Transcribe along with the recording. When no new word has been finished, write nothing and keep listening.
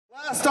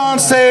Last on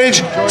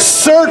stage,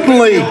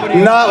 certainly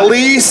not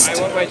least,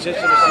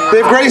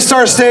 they've graced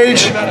our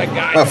stage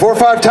 4 or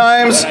 5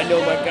 times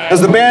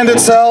as the band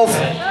itself.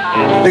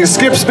 I think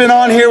Skip's been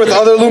on here with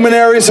other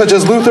luminaries such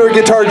as Luther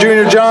Guitar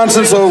Jr.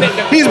 Johnson, so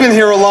he's been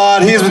here a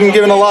lot. He's been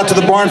giving a lot to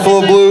the Barnful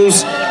of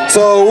Blues.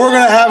 So we're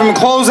going to have him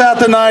close out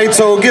the night,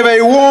 so give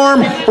a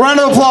warm round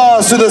of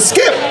applause to the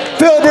Skip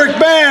Philbrick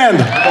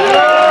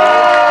Band.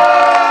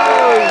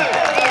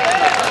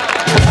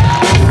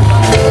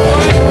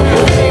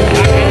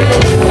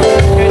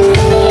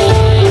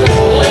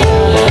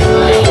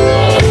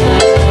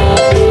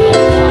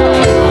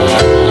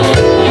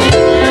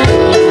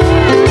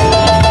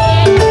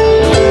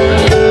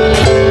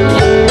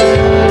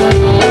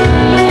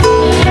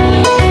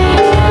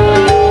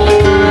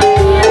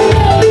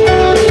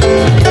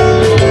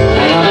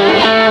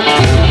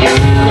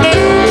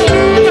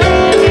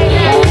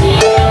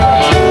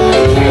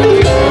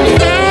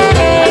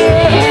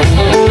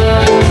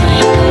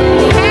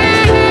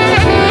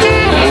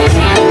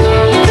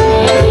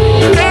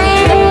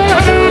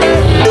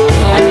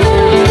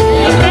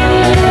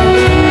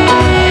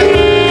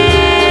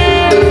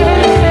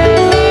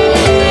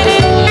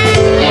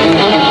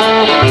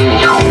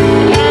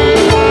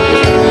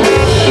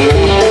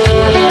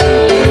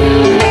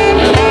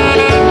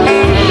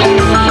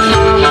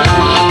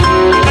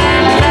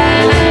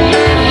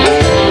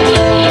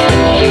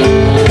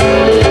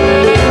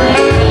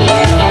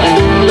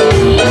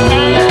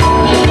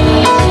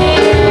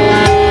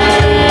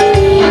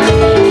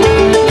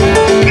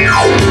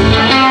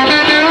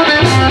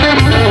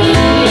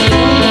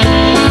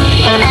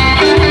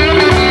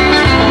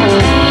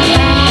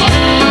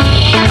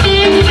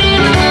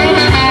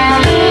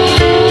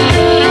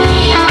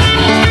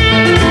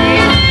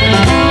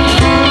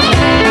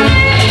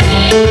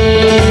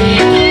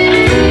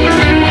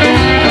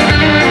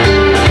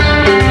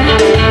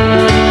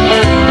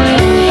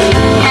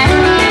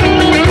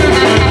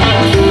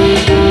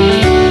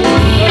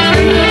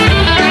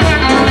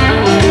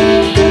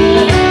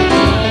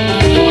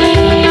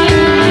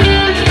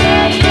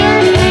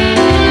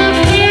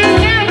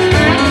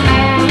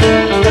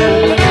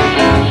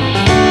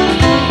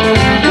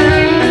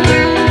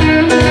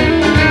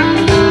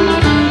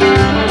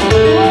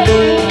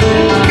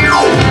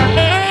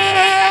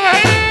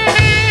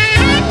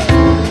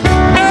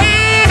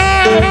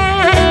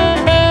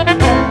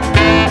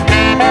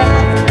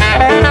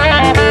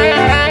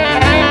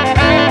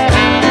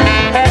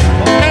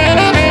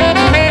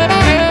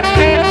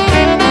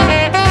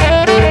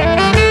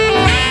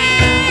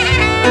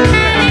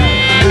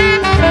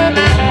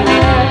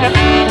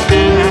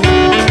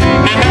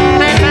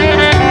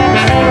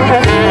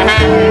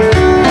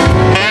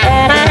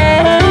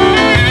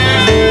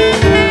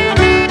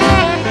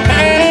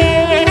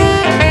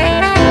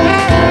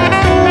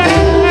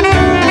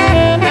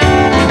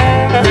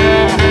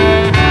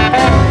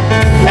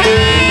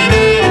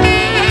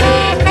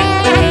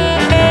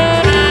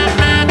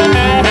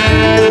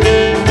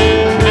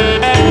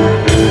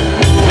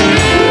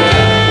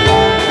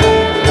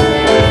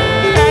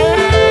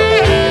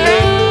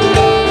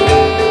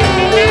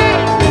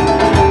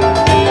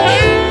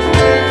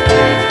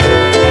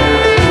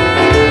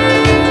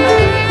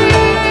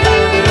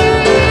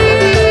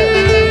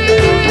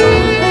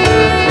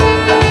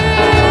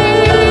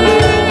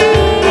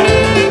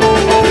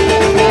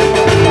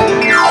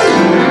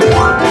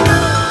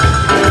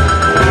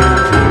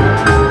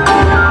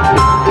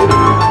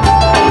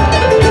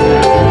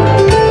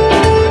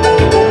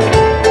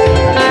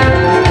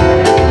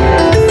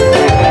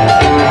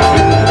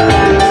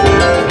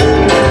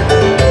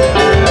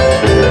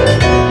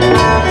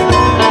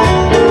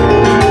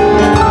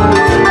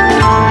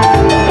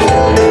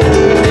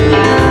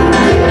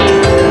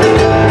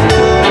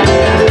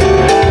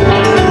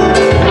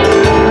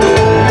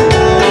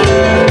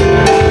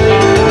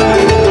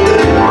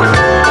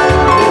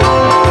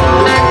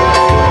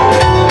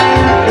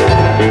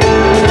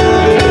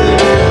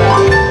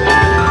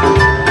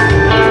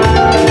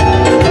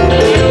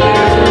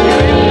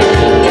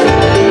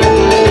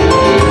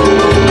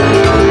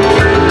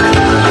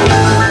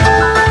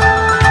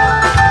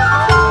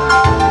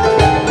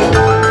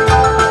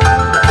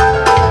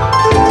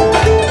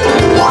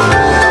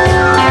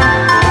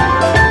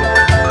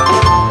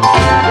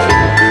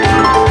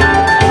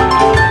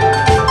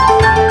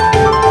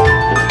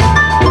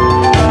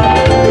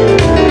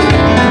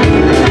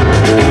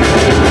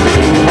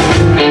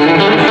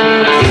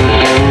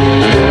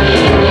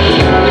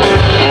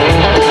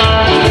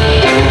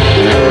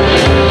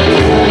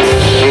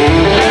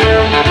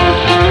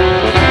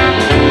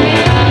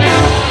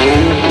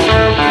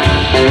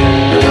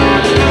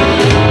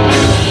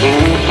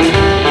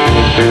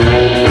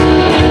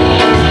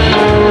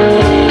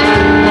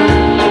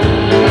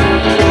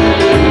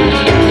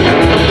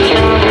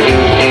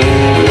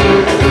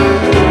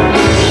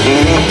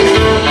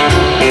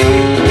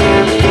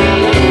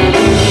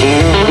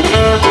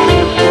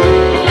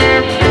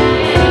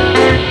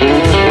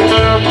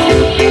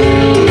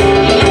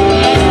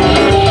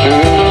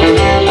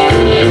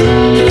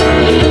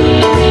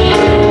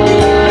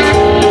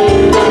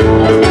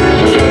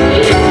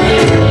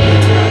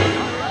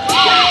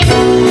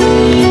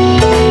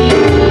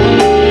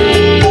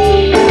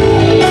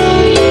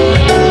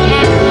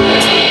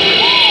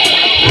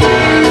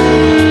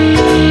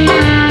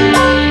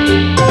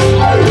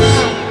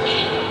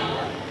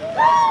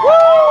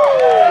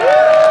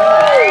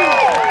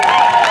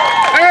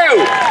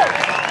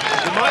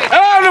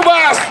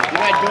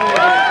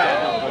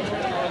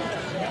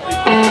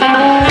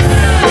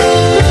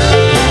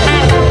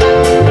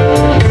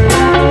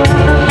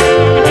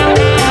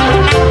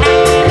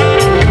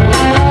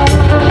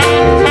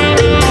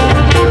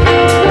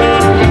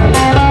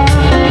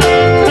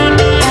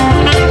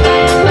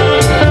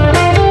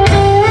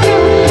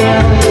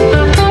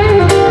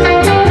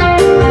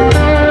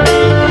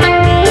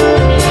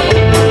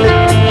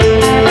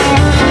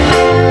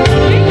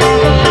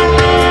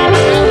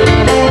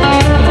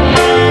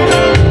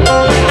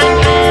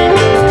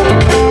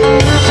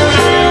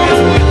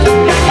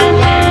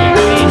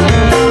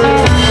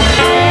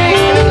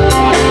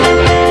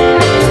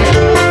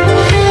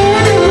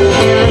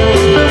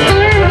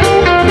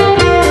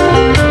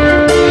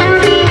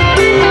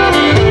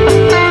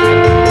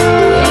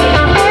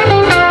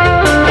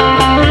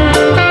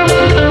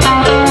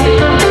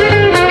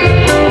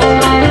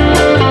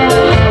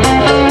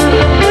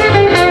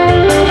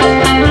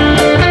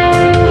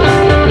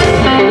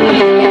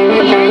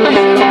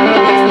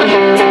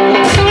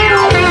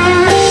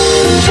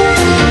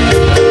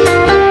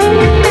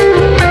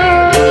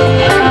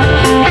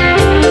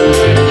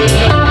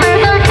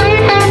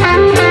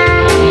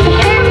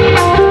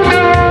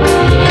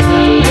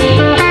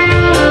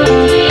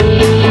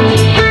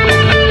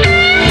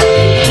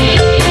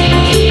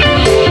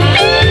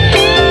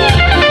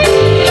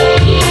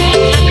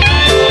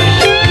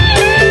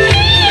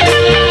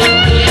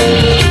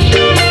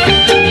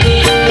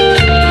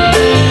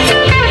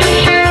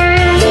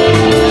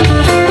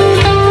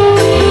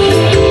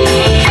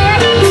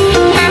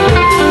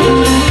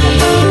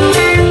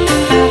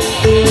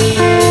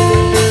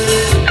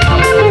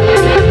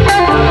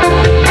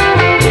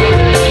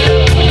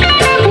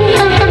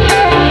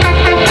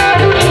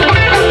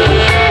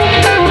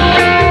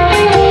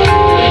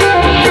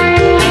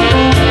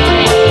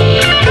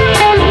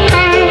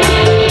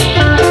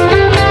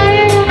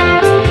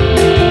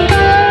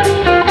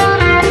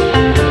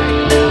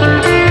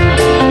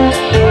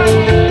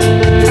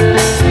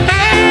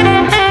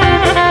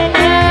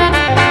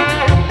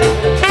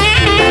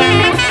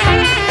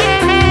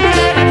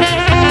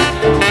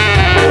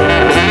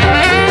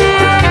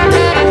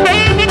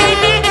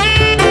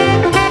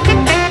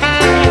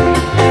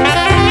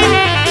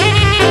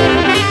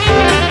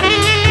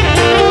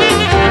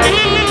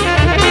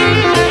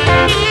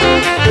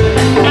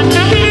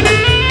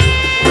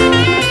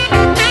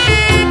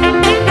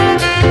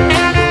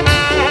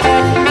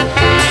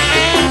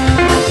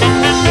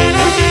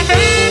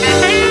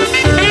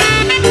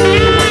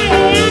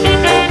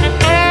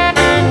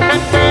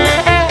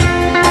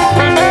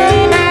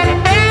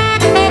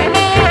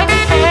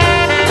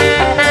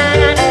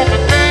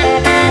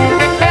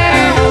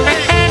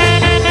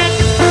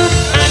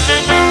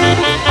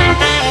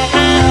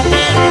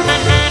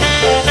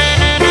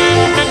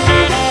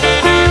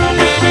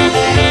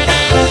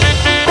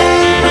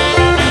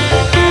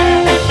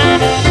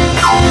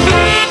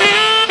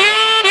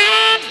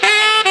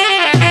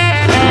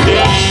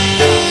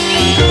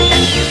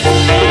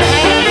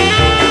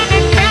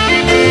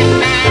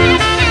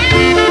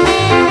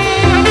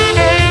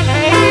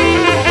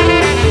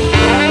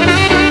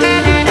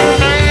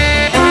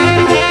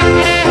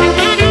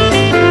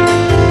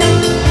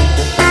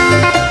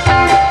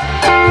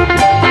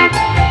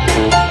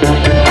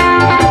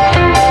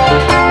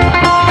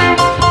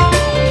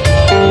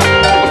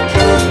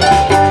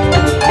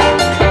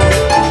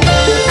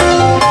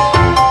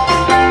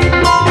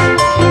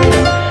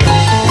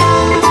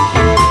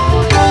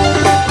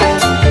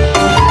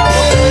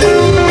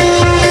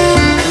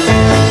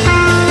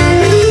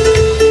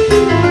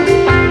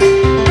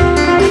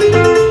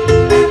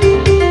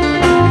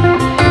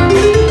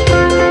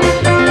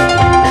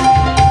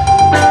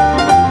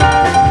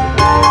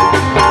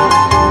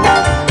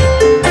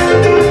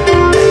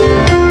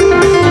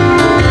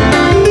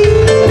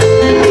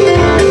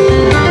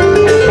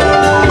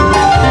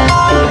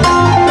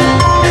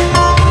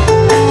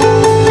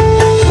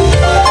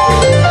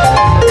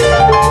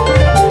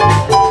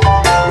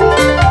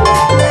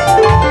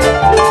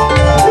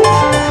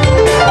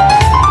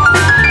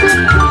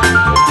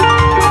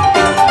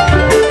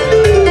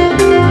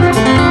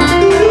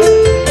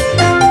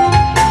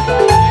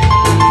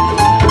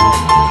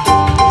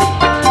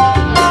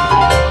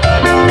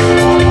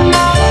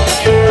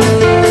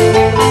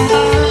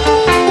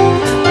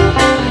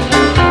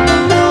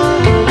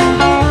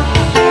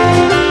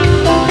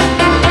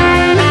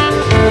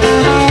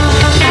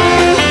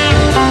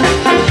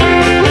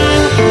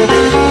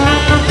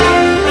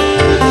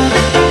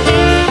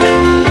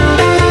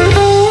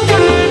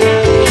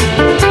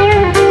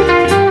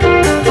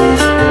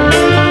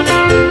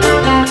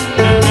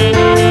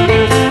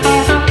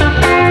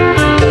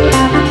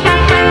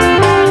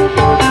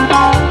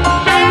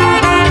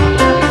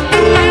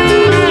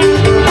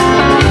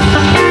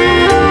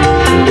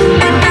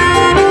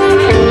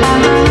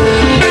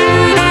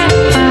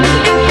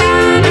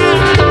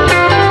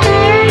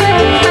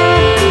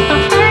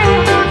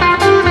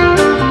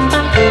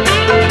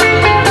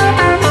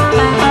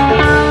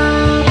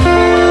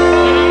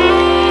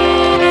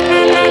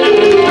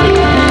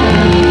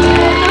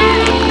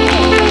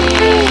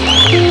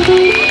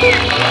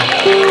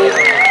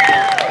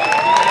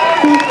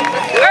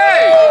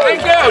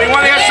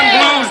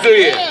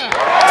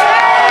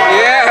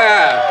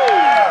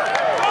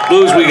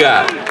 blues we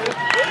got.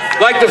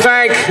 I'd like to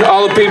thank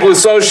all the people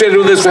associated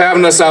with this for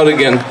having us out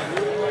again.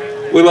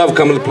 We love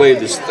coming to play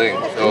this thing.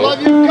 So.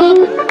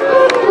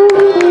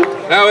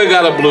 Now we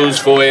got a blues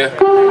for you.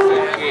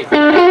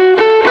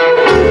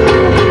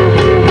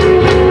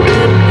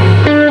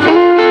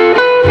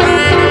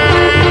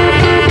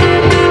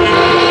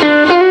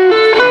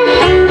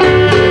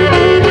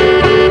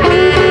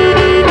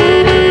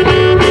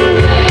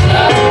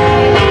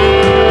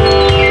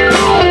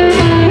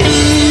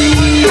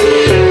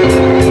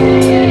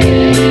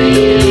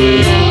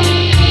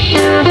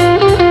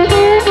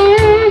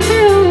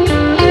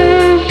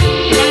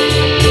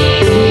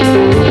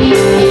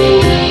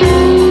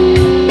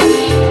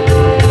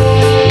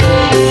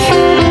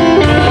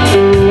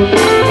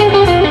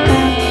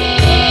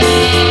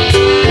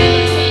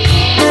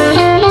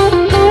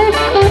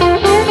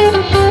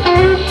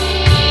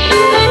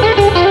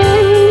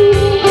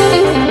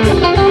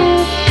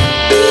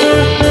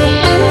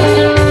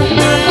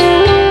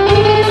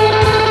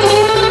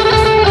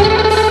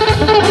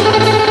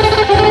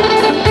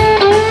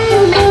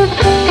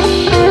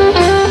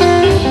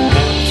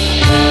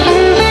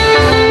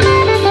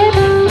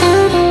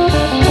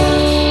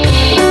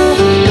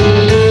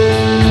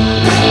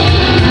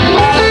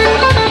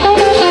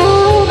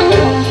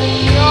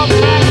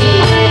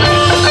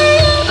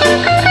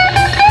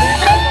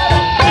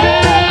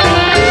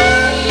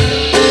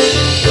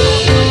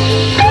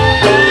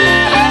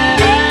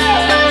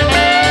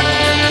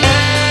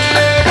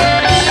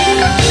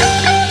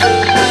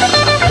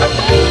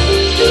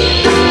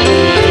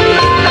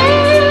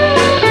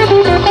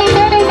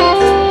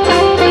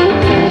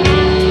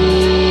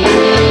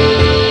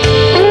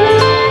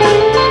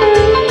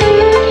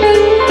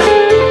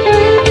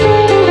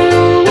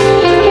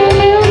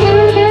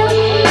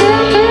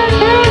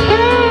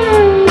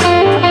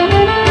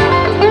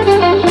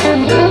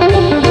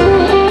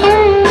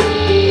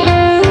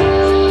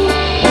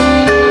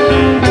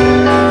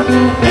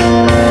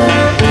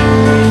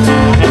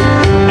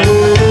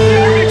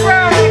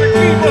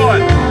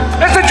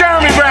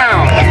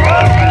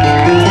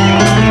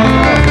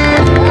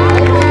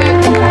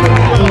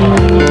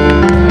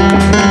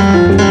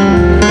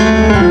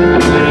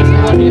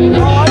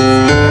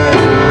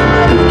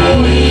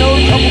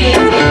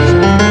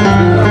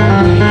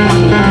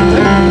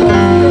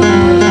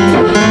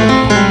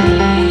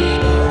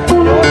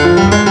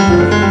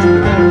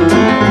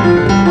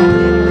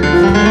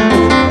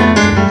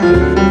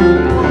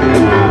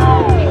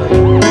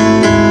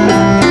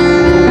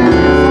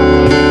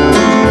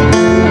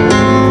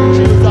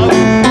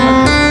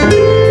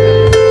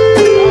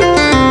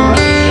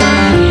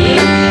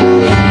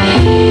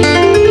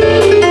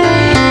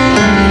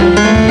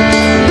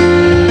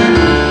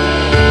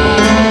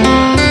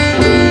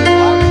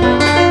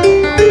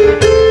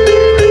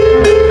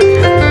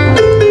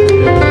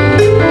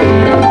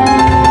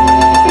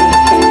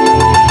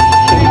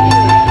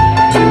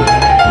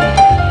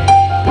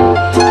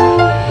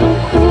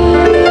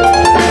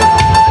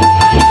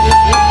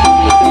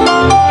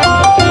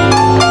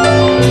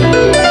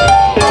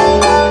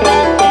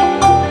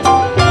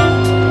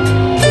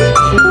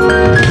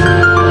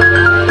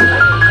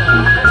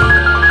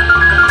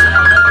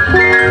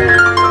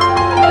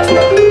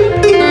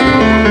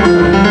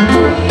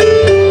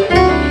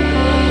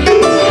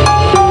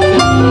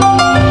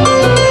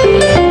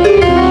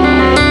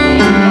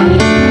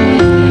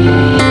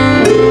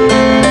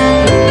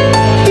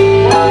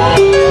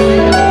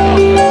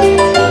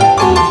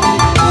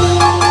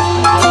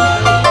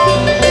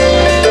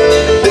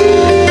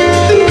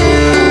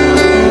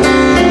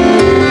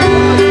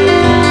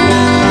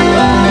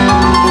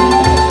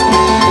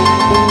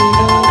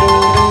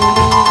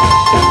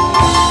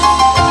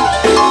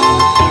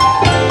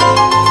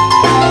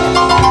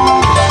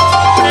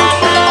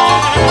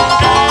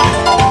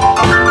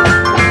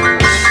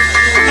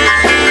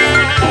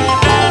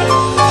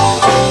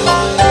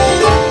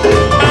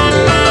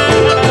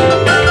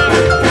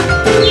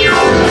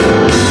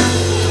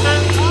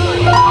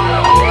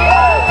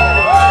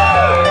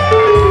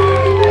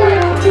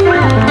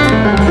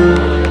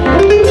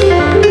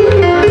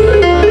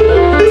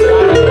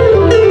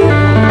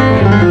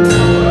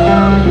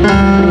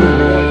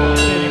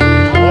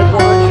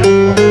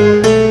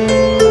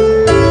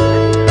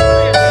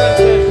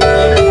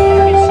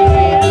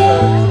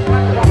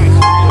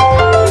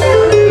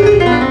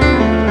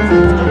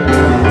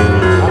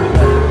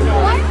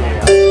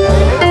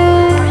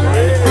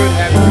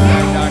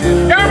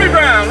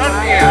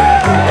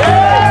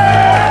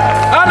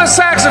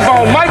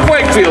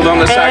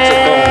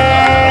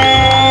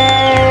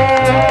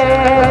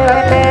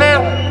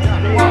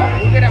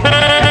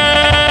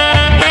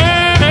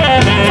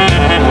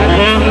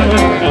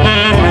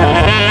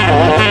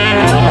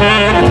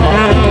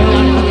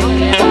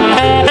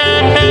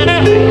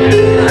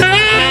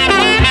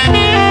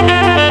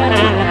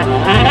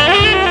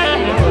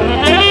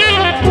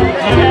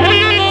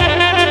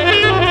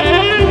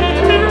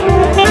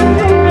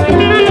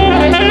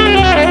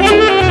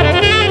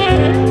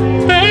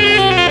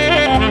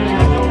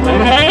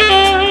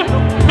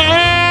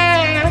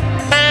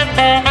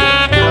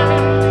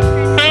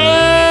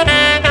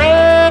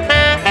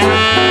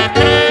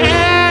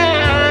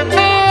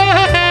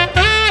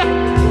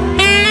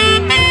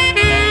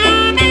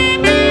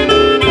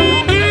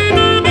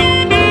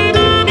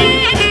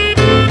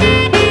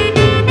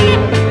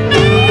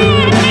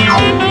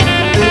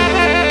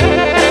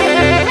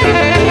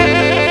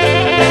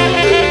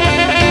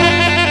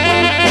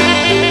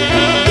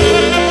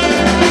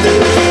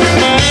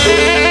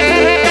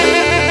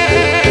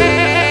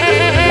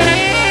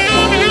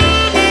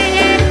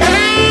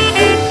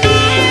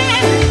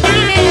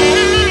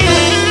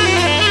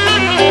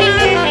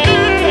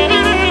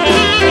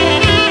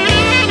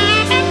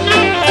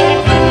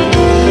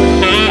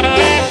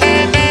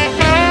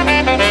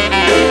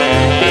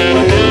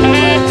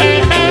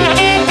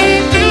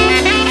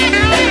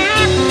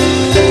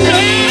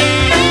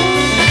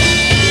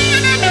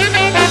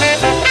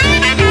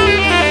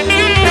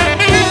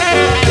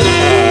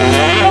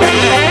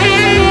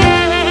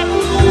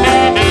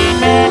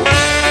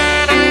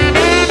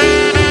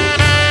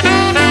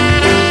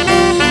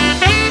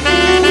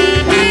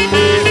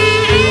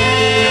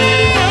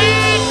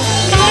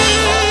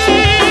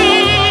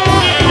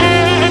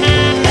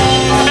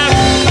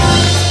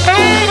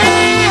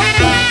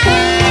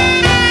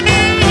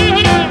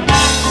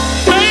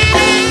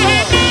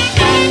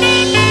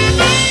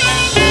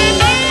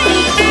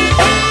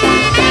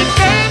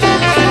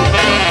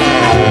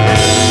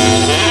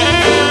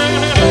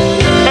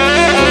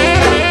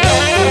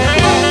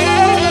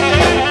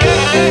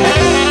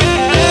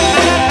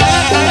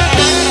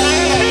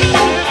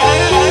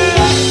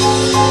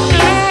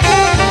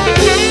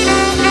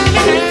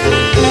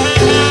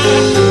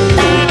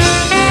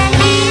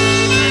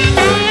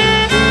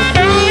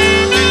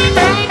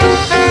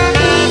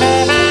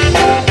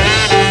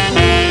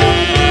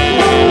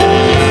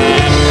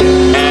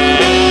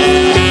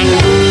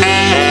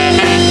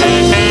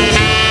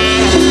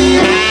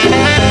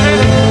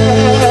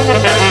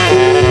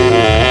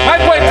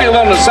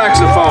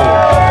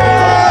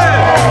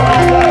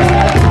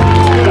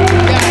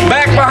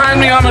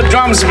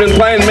 drums, has been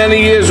playing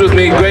many years with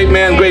me. Great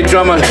man, great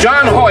drummer.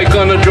 John Hoyk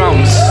on the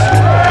drums.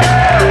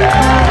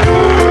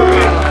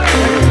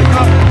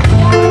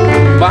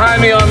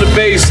 Behind me on the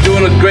bass,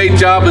 doing a great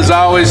job as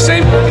always.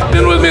 Same,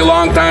 been with me a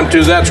long time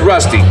too. That's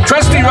Rusty.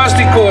 Trusty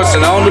Rusty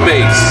Corson on the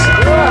bass.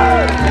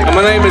 And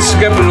my name is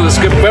Skip, with the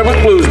Skip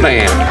Philbrick Blues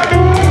Band.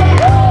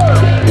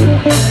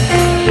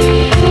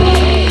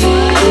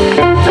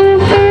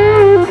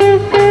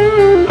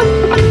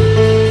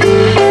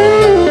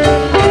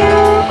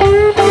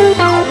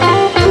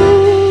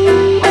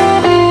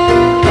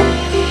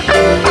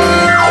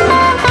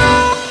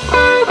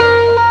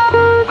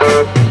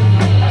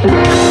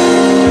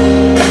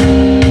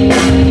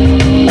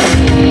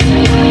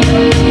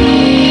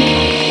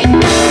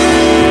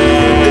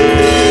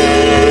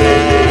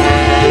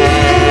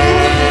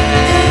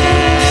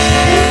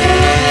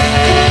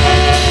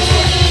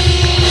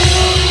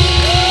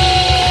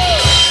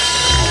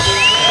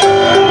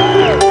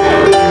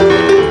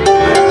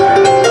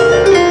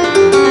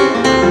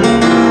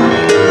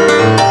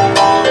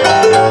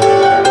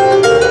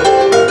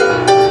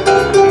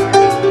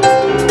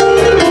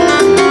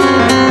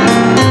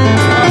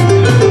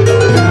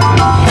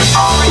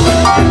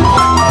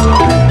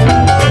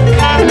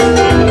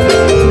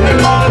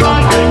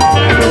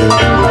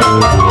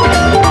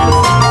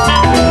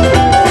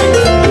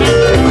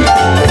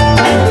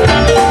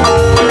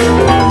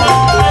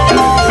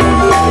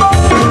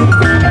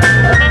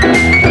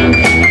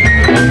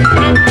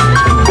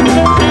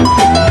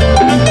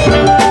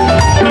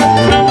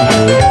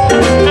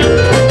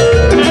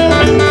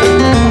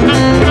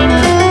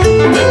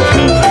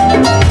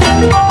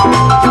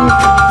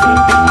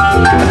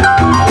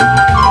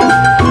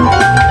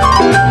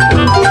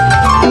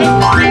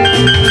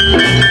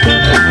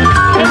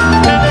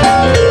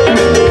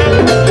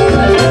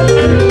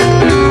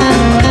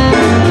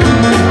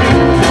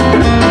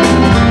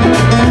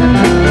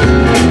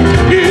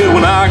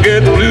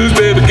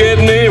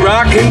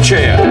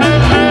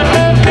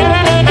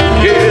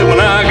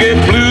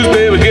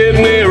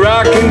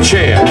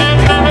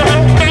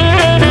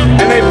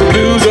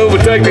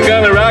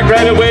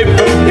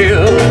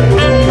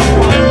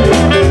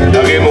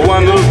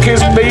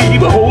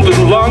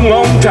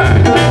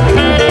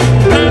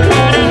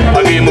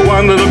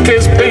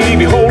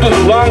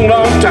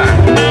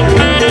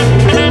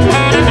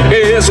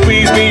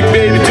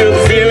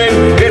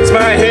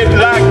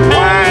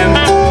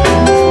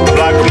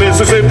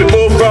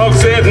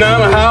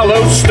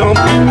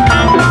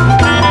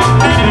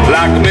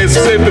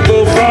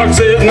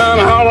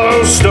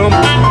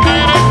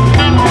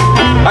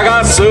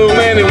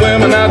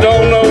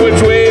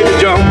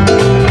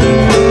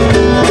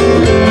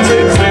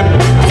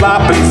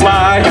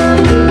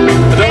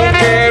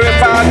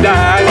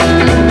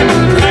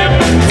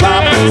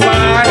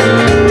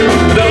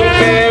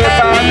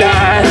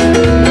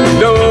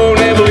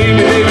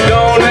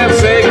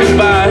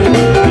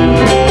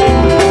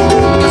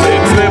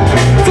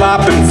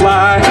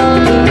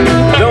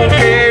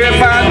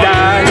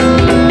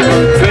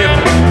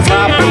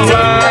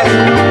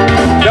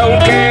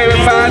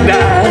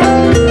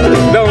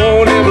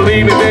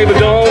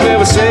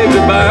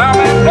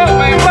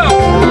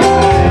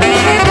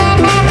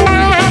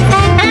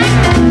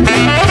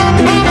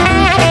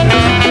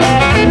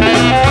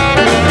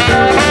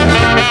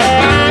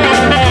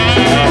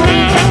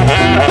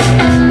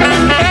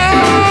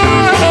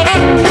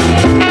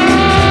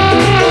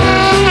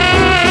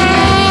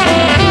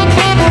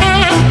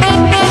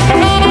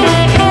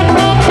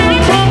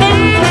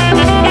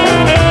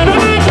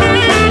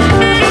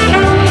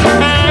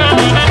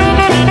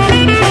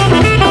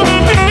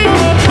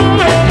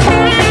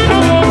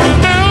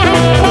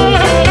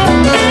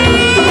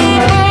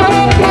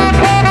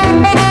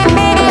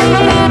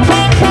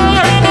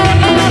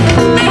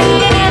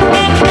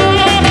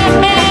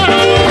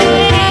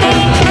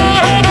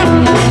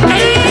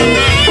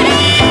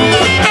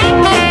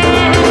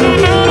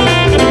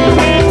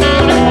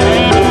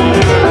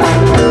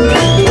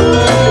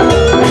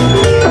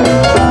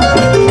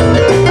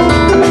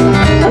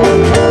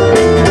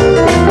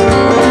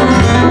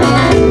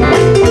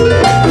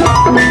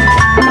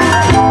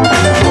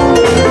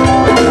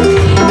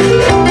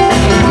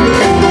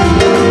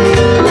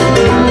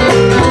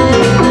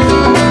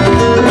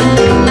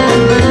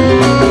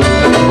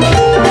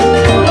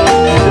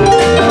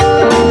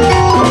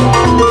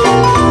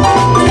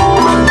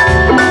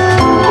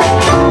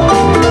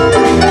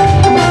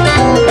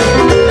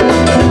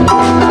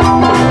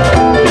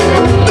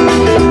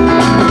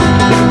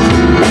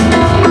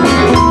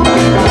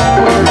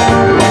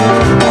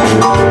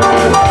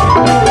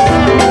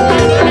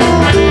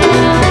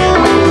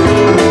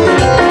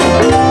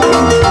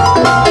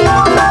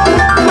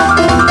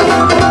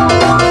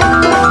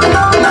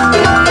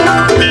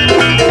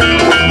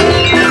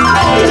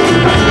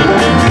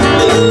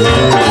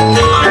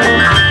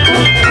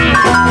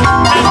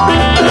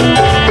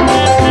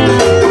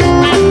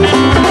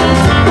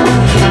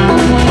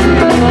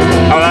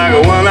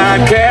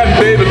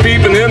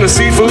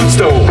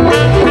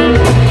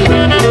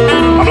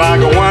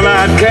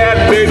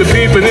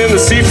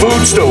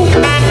 seafood store.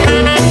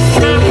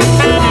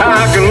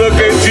 I can look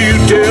at you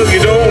till you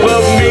don't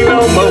love me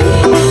no more.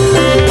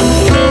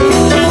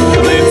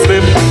 Then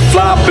flip,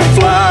 flop, and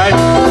fly.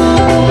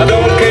 I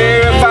don't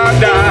care if I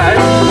die.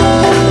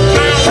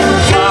 Flip,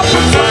 flop,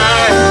 and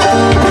fly.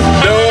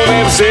 Don't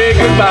ever say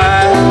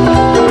goodbye.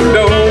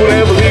 Don't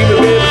ever leave me,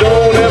 baby.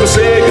 Don't ever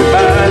say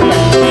goodbye.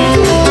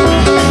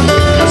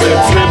 I said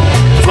flip,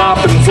 flop,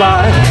 and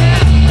fly.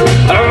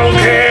 I don't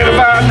care if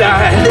I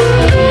die.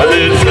 I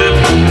said flip,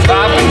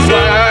 flop, and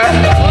fly.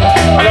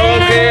 I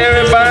don't care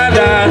if I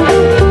die.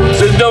 I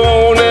said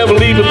don't ever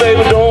leave me,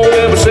 baby. Don't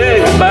ever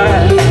say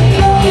goodbye.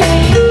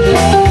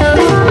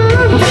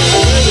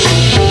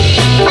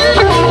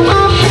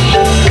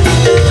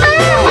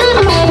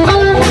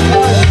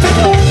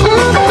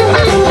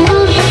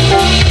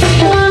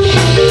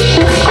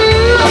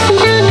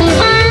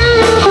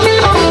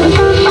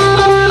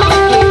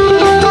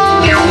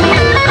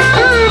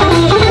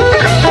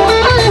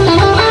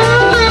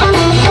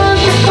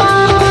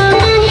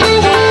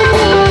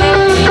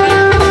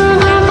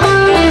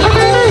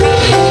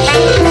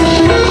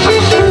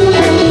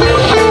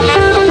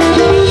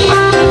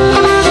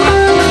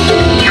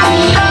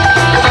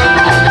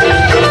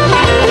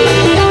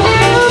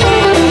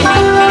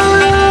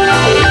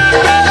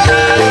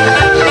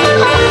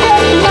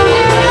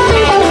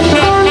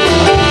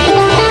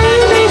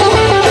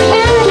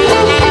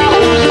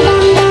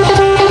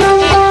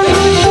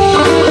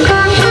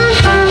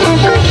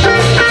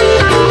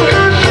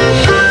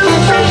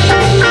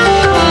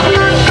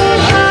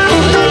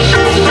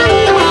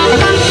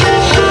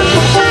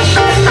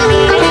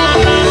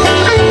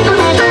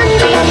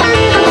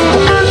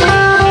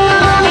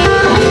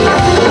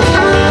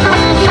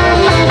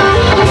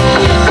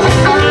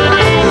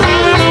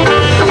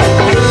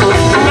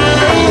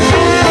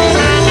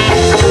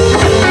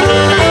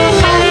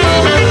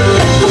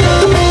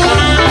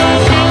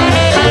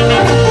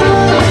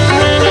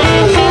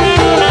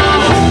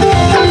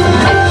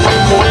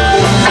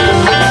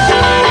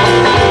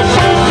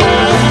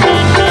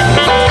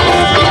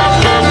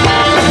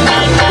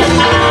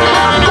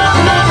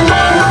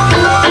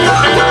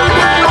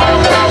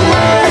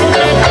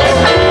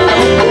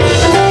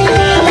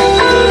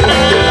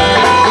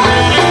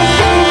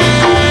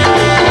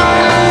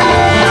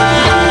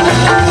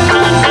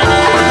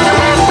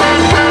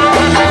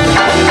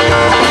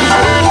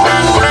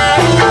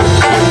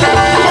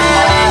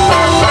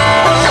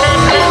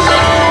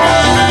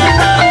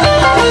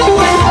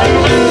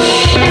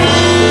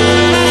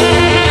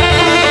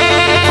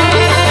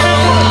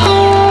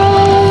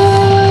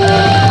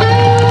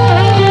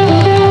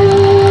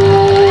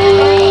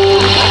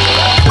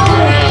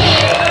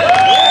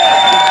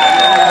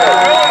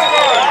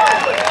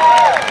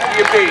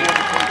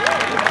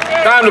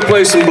 Time to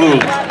play some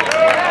blues.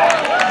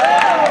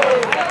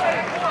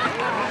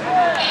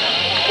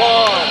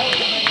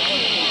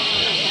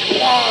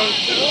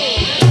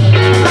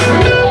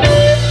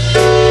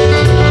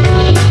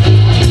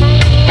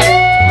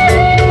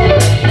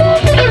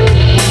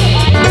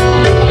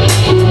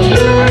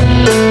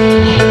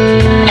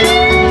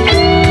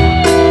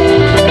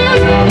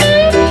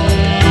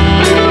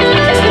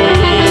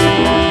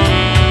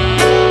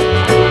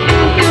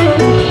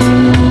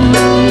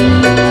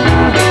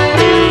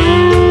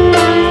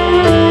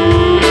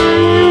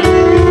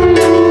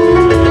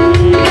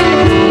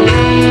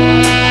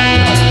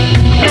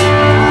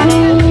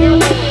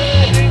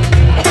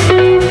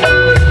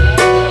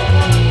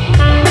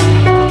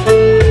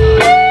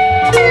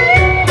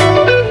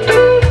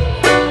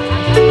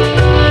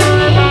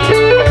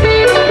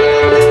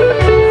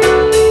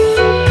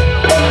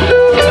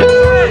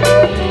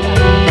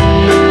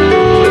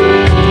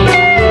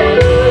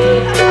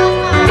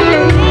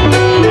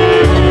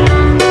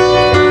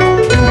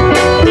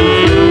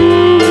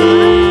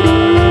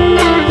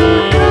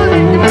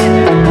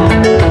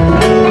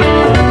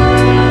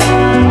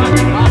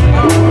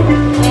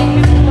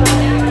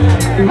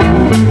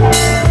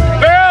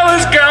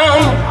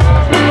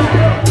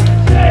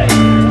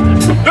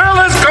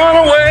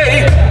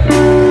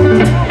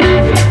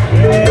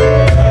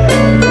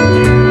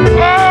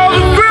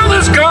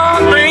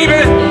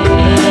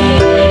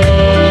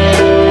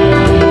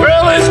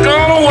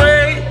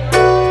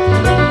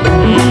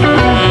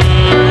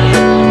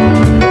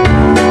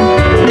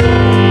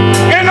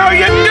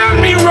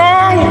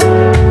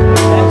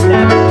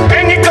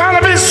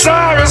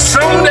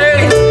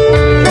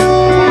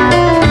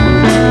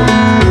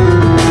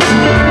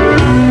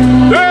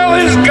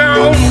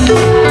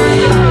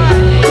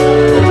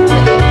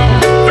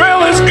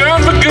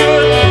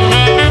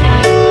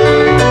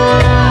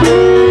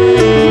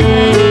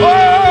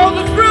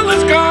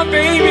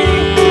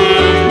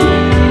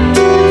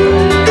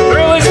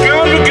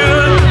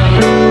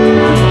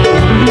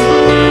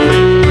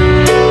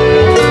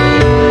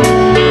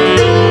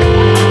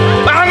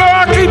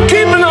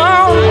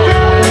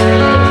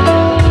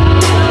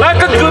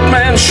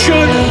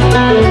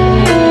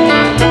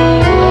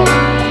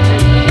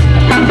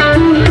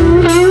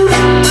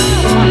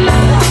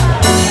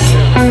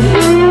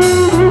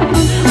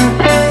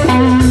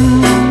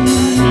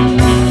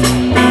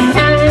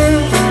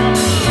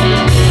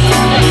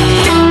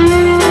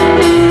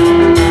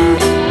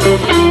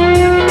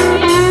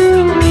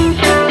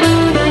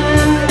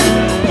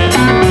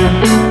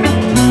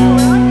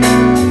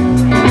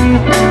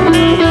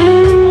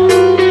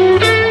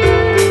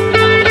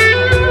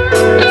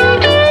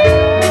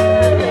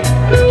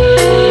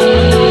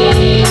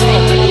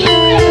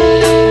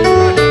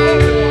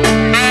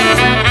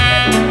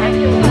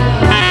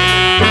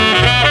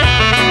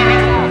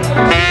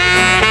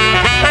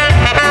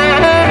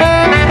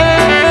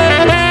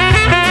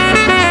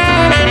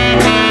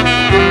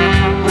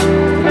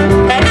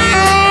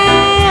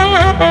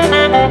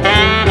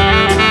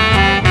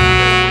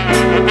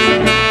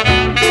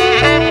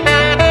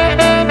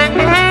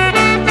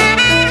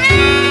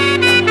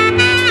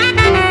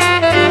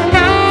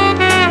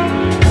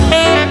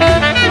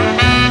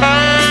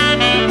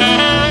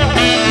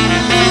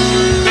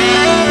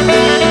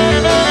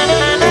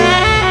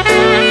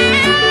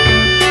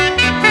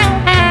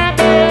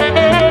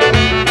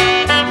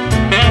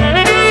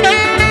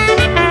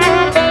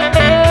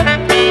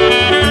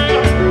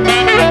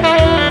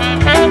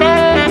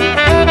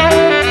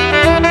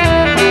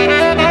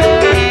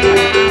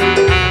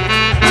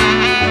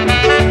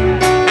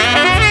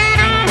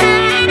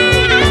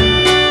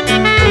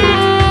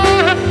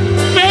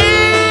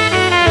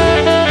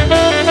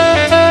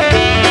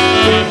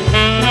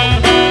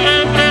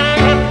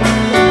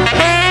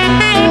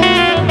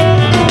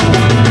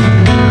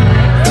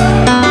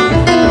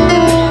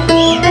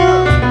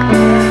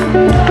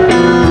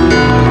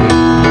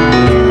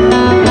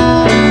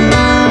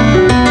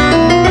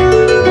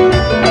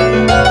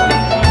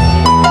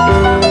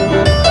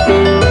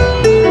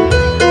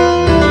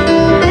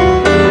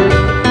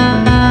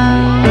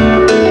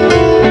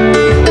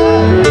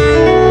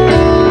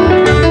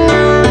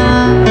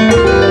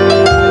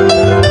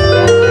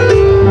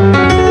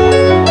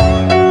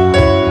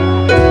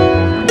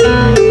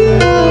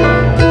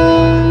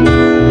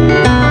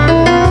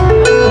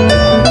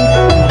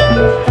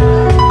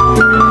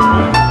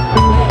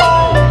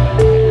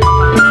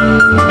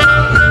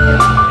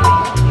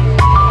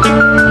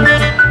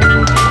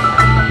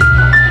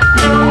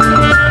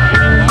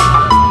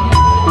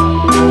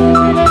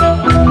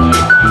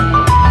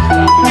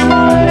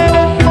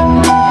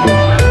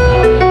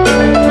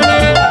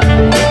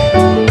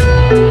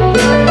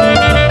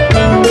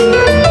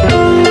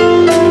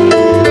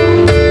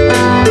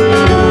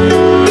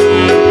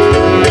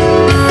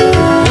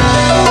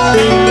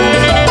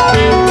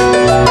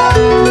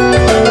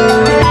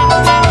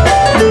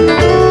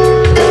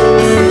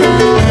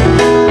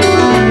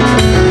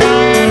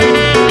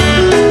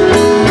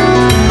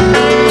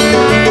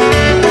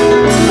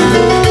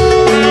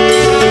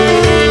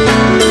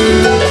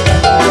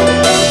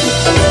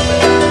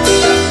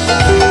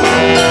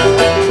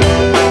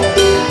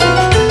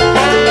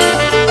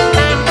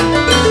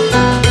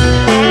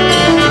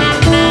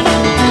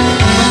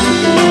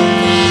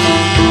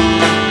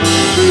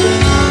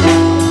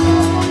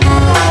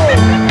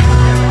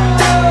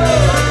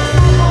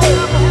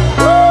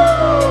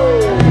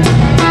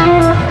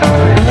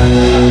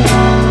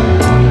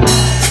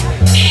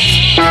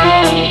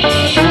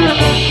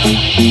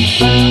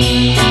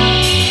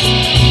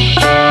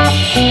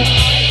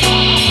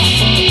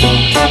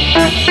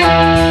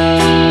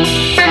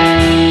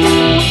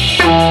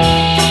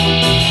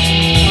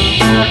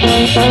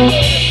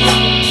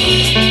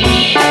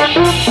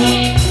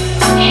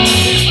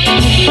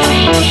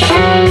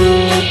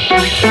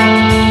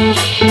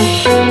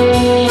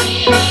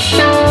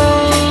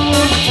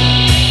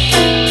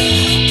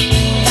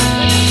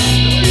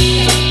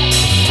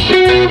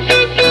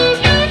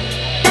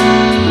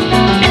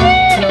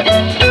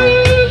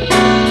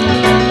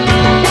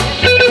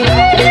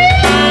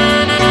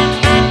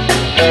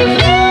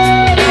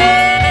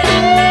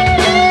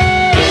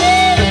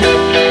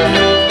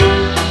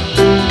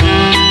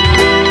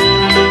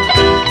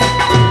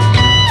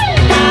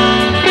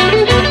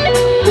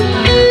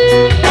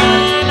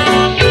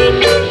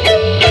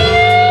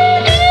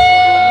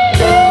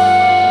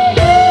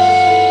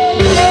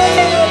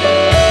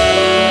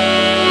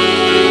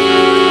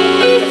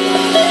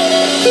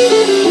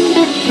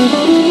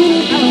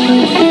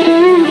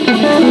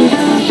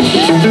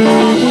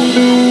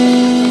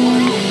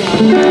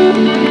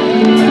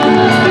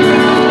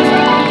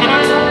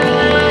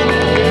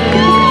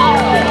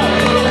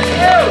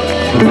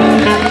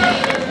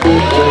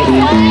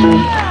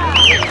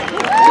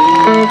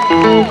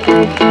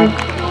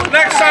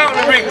 Next song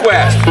to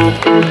request.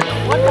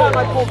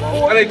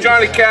 Any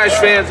Johnny Cash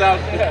fans out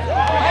there?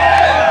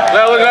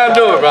 Well, we're gonna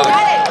do it, brother.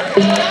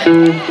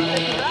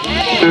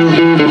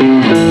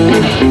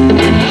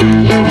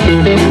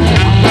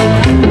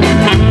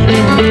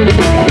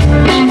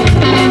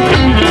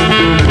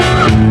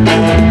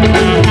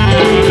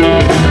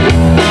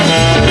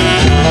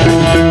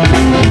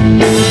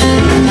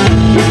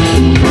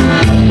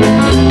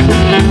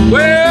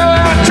 Well,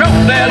 I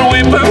choked that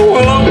weeping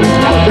willow,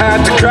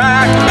 had to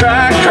cry,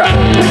 cry, cry.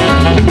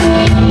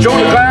 Show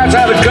the clouds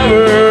how to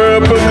cover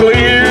up a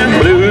clear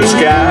blue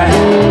sky.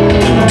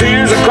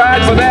 Tears I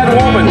cried for that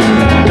woman,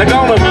 they're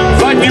gonna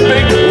flood you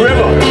big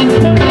river,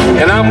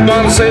 and I'm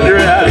gonna sit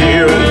right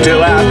here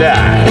until I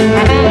die.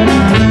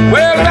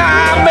 Well,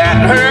 I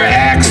met her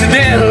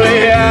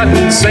accidentally out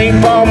in St.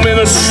 Paul,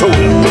 Minnesota.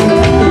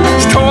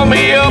 She tore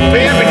me up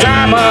every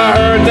time I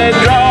heard that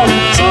draw,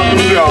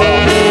 something draw.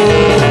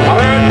 I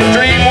heard the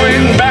dream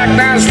went back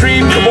down the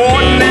street,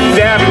 cavorting in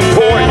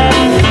Davenport,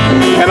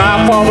 and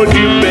I followed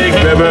you, big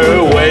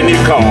river, when you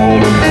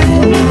called.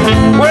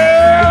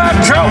 Well, I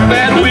choked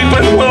that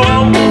weeping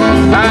willow,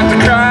 I had to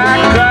cry,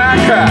 cry,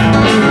 cry.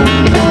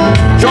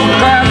 Choked the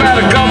clouds out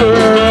of cover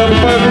up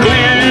a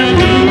clear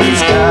blue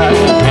sky.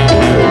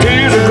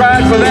 Tears I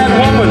cried for that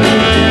woman,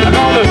 I'm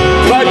gonna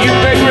flood you,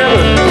 big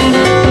river,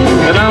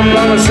 and I'm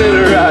gonna sit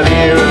right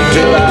here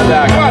until I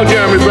die. Come on,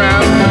 Jeremy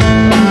Brown.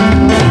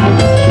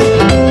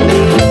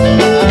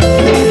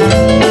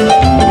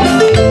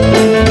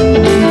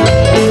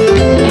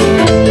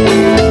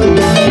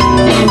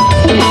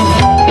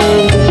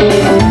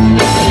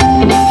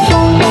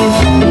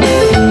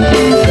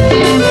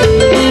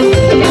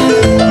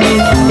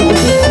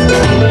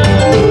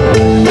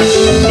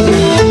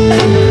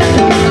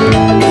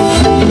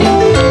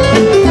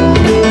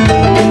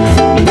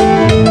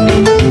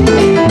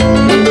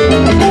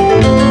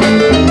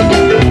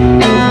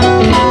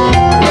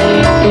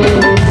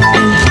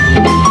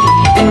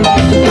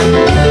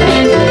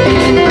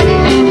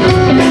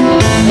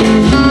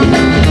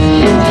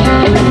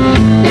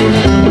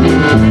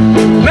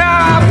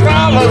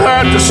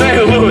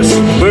 St. Louis,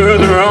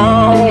 further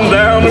on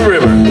down the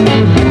river.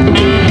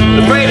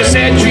 The freighter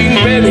said she'd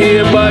been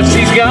here, but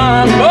she's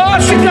gone. Oh,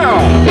 she's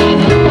gone.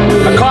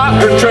 I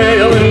caught her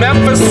trail in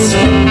Memphis,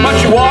 but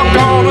she walked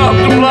on up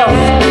the bluff.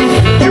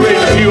 She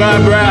raised a few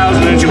eyebrows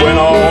and then she went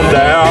on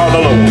down the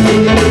low.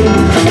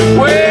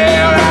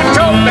 Well, I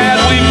choked that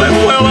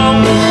weeping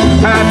willow,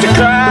 had to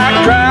cry,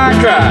 cry,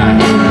 cry.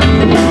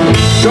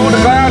 Showed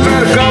the clouds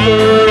had to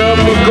cover up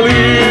a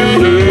clear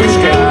blue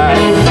sky.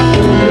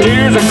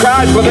 Tears I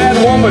cried for that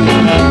woman,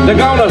 they're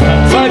gonna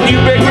flood you,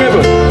 big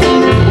river,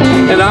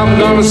 and I'm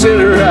gonna sit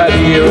right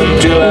here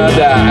until I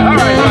die. All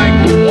right,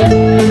 Mike.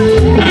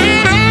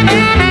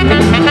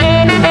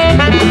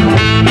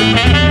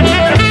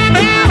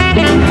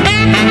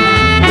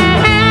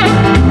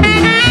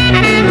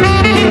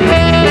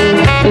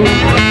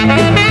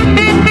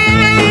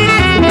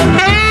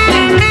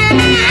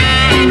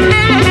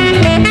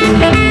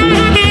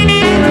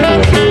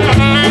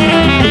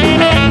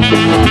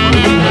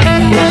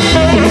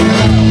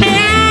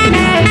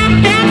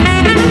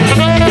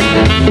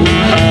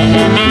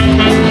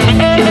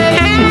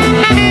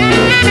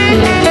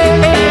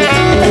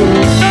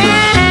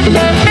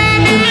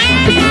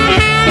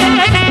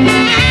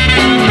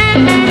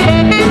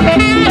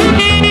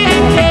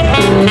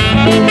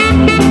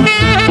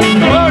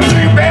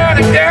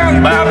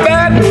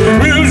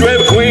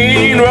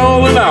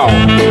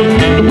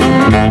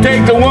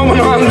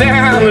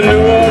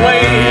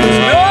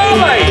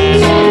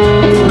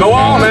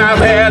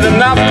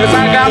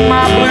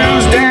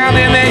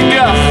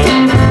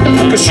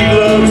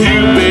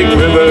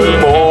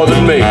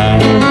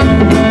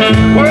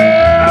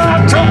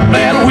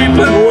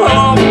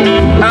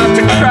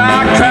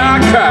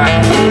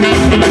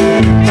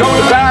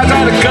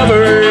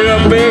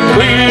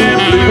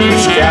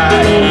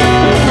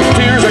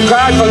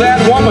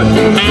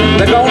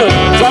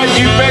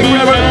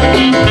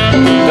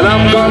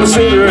 gonna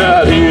sit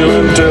right here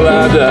until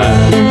I die.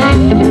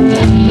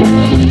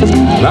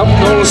 I'm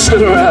gonna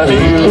sit right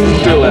here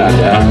until I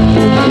die.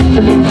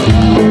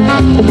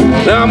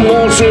 I'm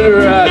gonna sit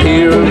right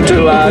here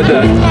until I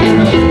die.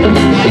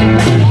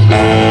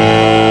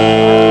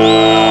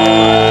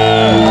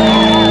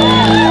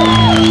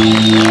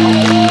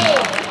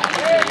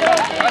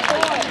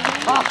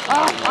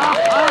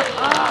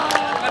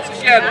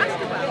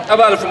 How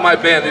about it from my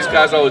band? These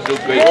guys always do a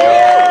great job.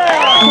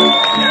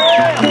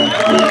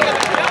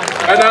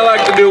 And I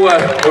like to do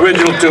an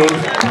original tune,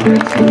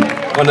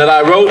 one that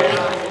I wrote.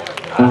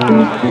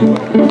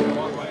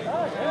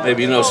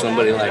 Maybe you know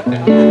somebody like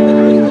that.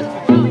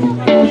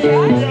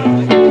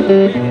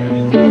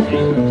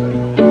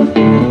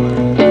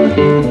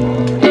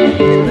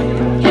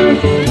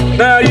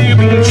 Now you've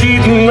been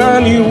cheating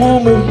on your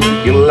woman,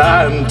 you're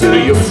lying to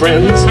your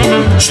friends,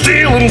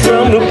 stealing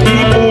from the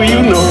people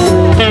you know.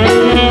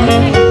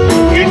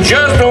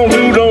 Just don't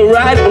do no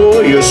right,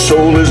 boy, your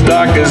soul is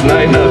dark as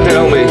night. Now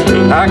tell me,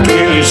 how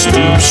can you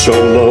stoop so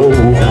low?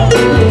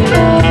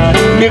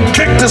 You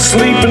kicked a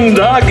sleeping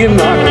dog, you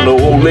knocked an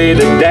old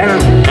lady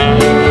down,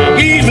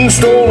 even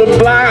stole a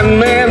blind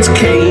man's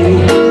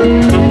cane.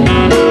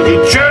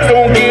 You just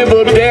don't give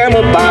a damn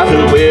about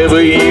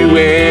whoever you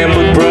am,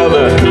 but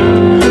brother,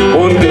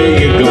 one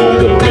day you're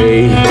gonna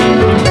pay.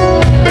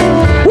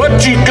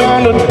 What you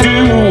gonna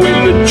do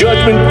when the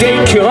judgment day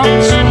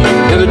comes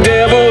and the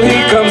devil,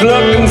 he comes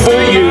looking for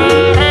you?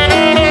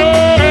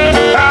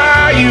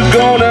 Are you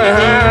gonna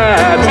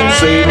hide from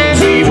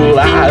Satan's evil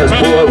eyes,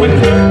 boy,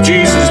 when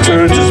Jesus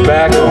turns his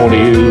back on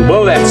you?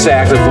 Blow that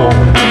saxophone.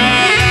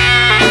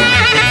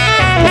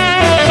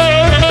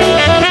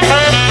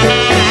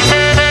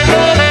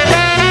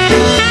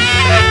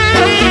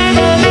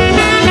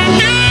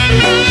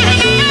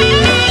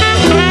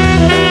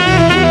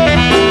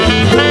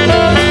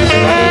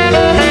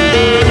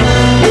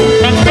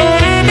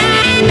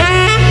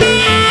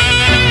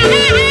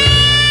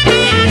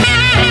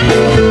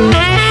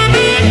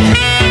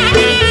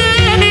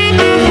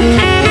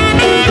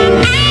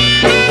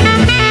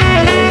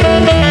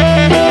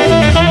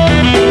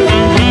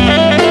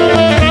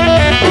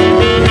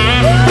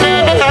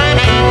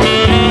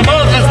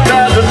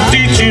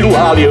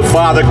 Your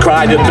father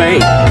cried in vain.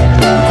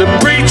 The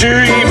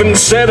preacher even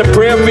said a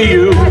prayer for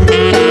you.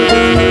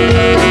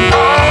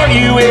 All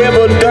you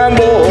ever done,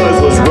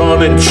 boys, was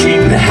run and cheat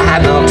and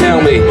hide. Now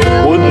tell me,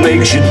 what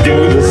makes you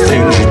do the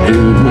things you do?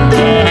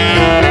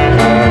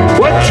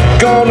 What you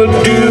gonna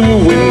do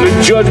when the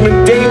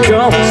judgment day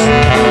comes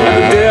and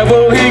the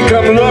devil, he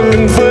come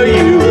looking for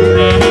you?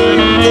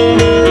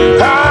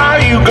 How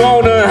you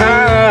gonna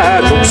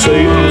hide from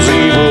Satan's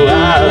evil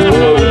eyes,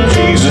 boy, when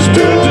Jesus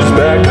turns his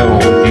back on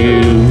you?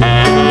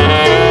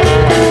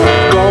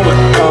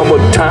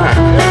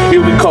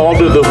 He'll be called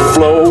to the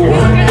floor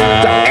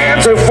to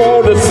answer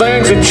for the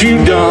things that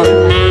you've done.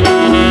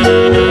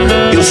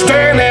 You'll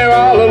stand there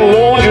all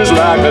alone, just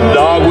like a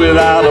dog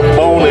without a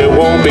bone. There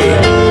won't be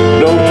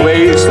no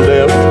place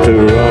left to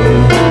run.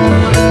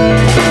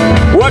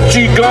 What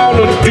you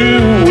gonna do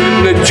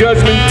when the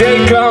judgment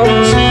day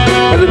comes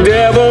and the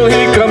devil,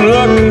 he come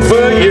looking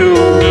for you?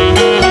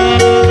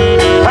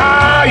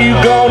 How you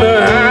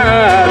gonna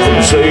hide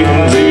from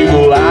Satan's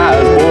evil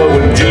eyes, boy,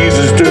 when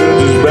Jesus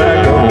turns his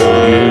back on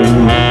you?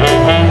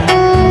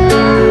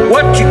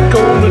 What you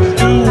gonna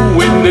do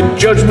when the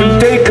judgment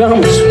day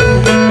comes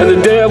and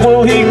the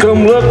devil, he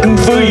come looking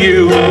for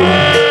you?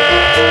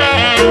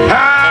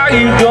 How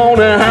you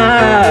gonna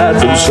hide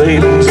from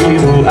Satan's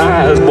evil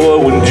eyes, boy,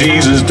 when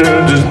Jesus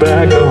turns his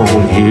back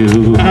on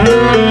you?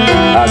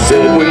 I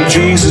said when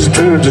Jesus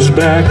turns his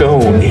back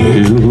on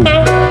you.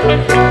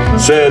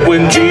 Said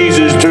when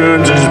Jesus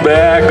turns his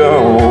back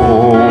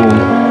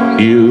on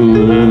you.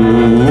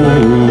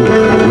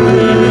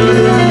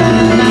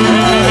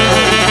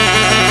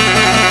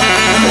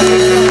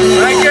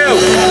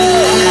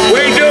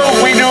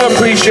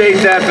 Appreciate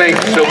that. Thank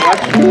you so much.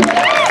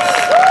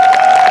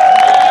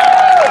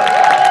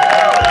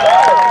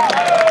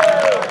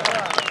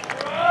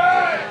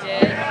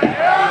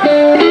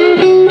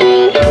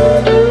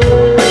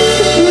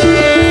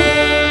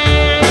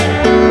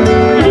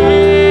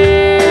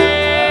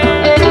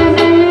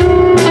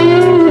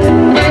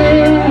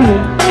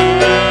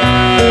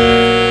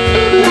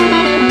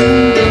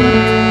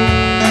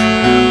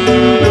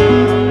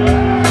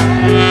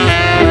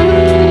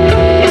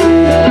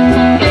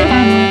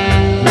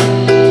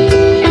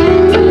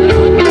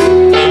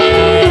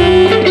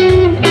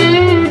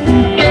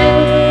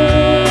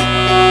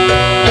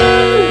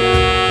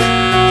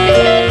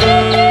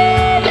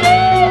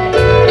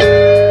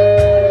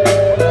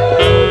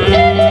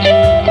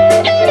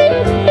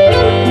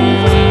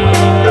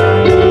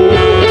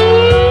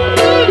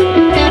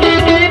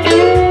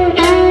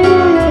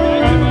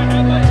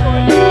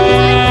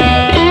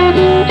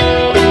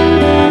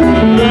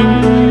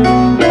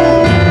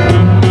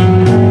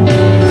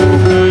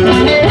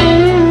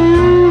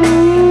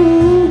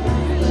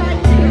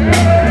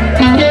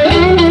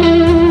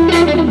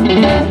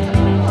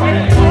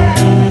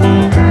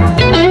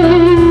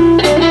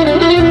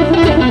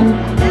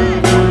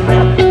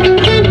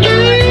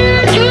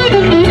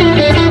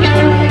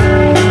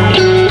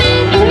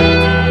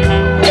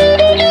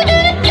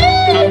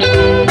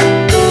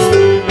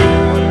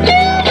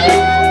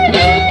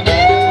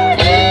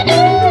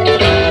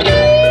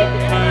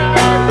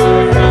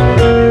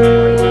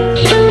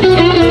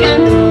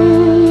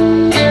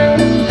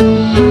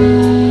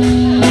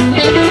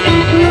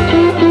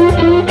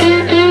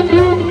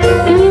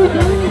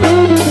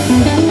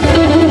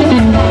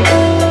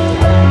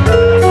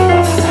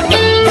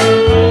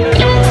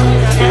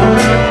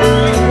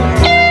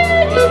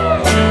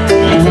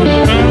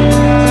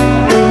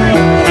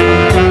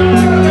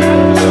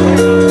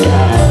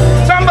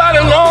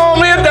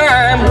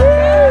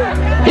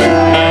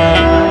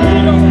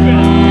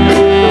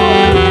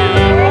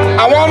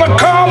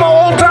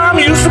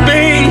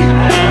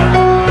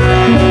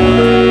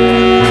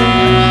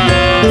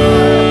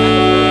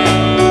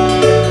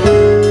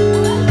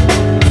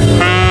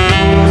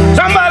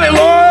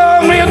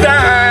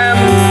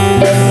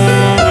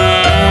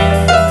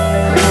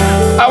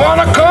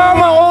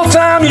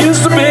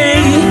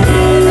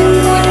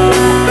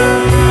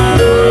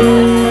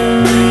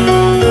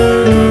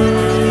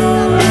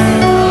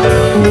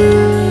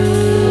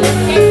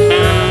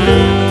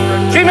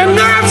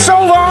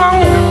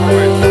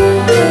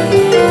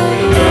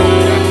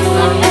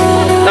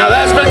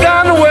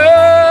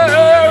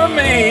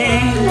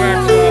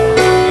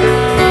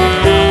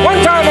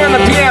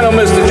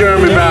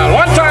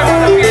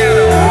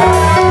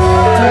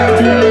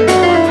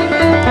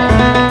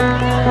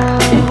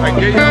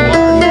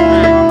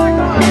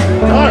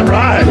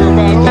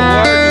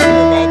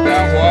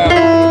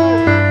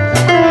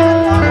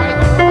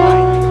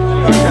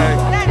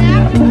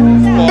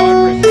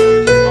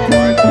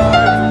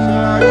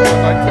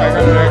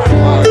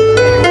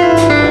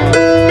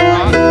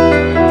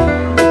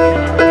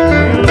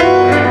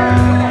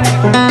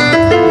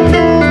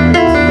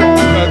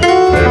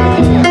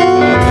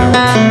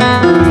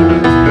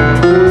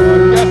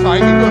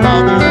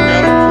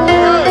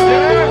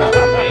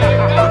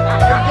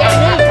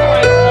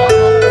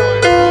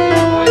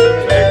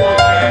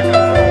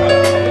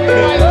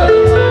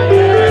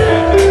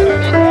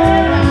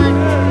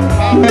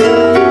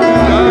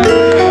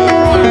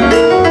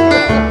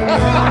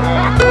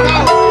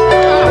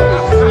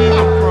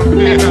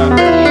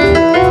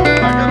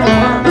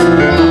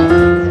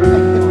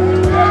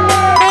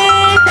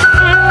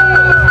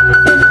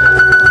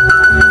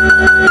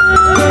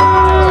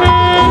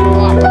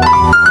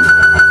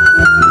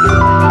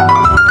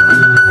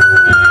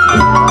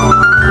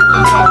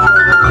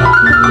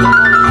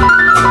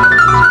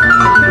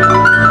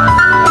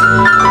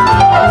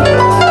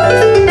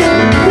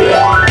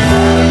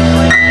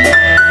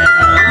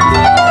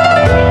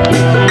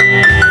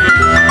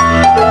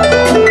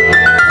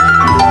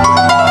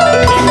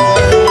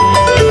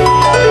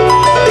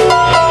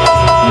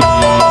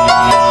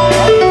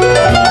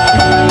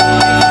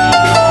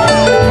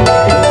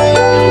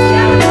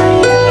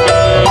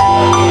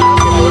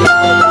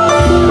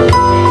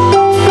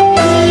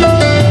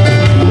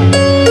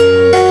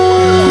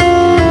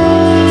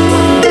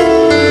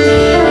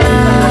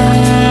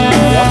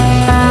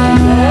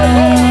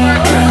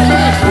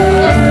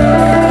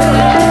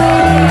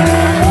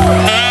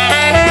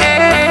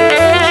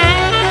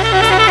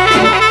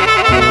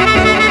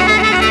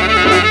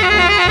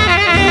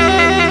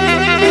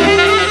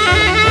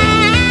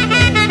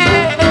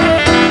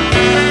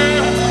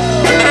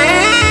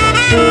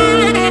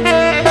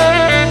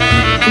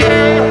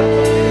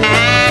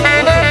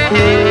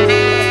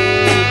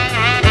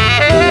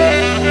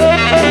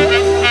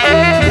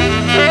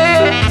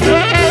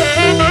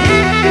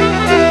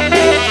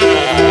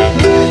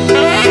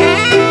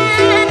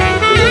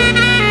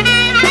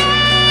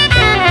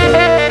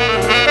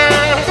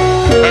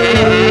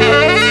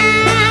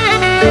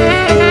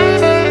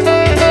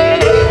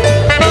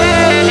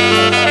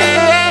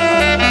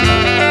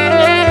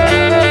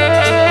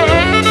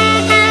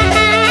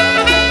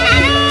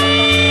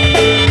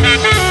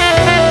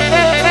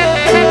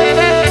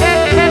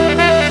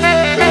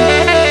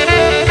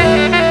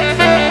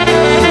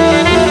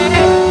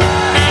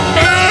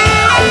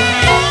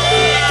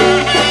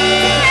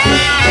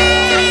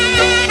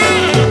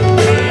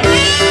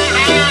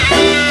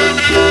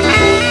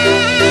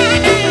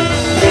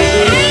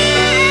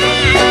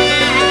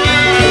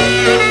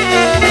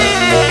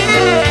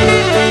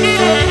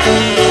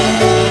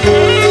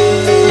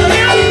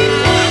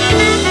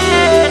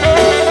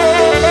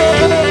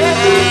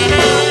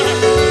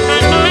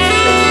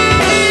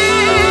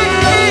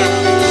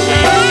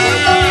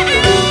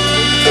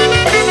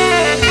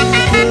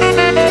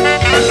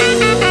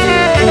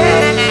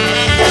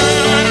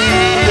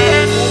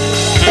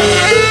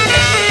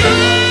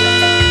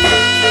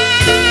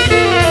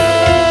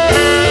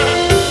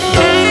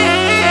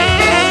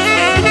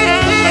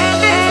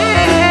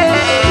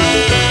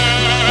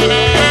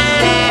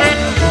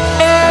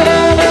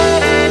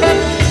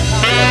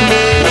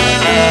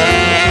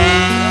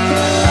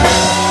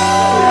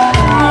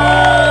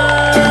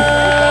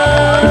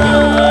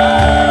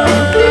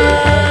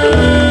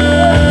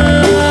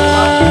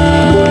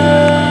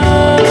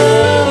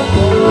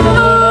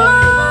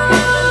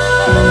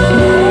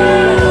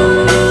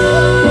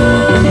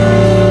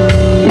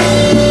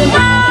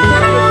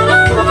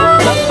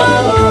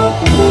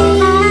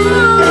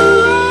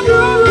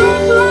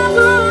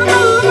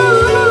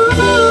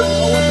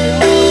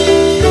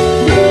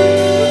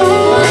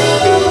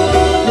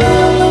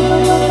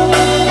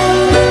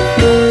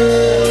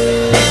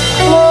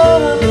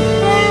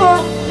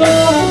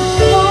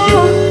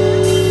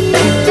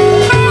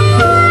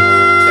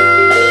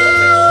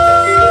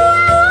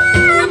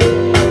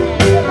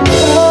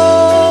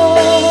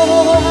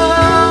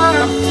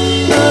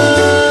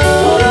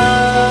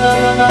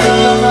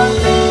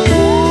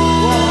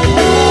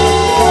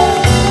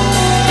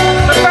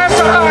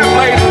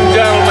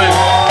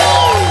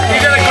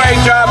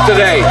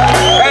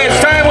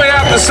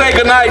 say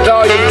goodnight to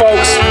all you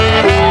folks.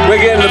 We're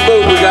getting the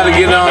boot. We got to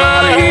get on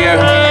out of here.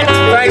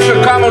 Thanks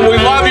for coming. We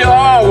love you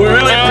all. We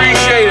really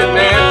appreciate it,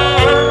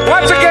 man.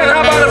 Once again, how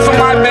about it for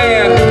my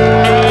band?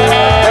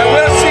 And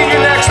we'll see you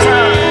next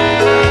time.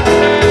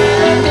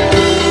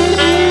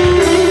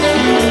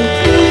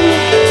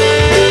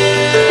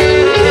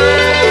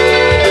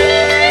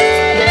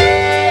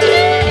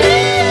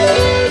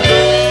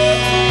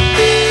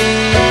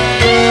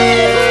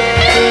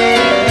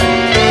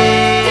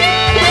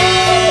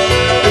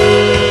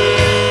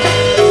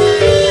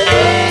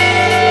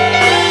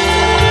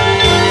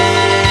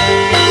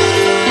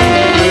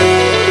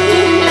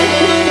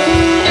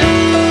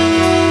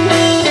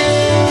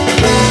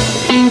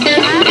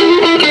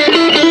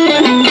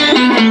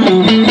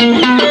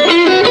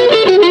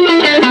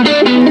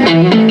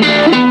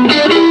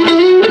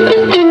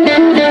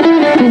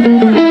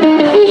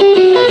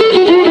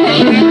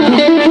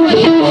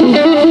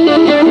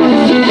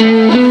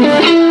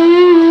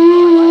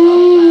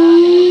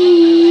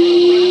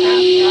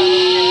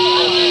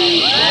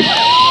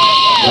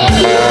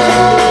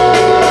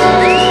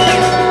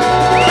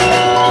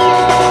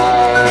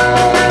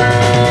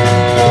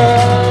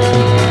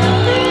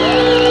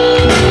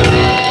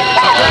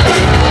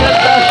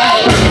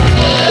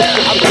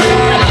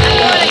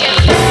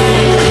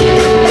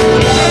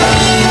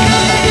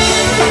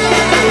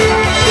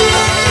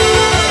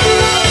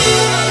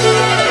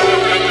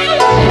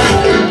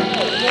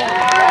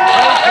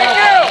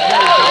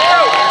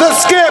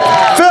 Skip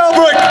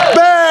Philbrick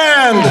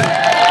Band.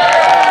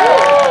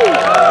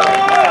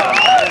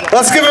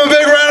 Let's give them a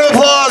big round of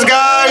applause,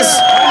 guys.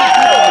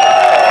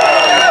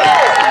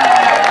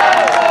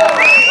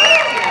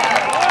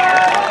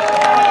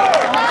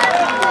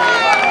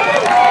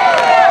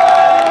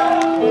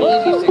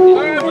 All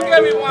right, we'll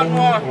give you one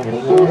more.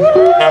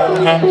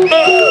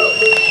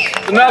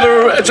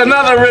 It's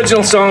another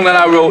original song that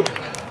I wrote.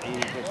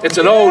 It's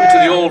an ode to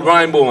the old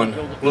Rhineborn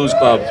Blues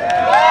Club.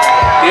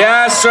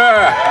 Yes,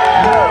 sir.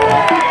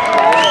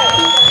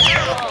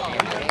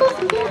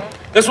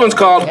 This one's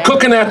called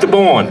Cooking at the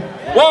Barn.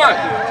 One.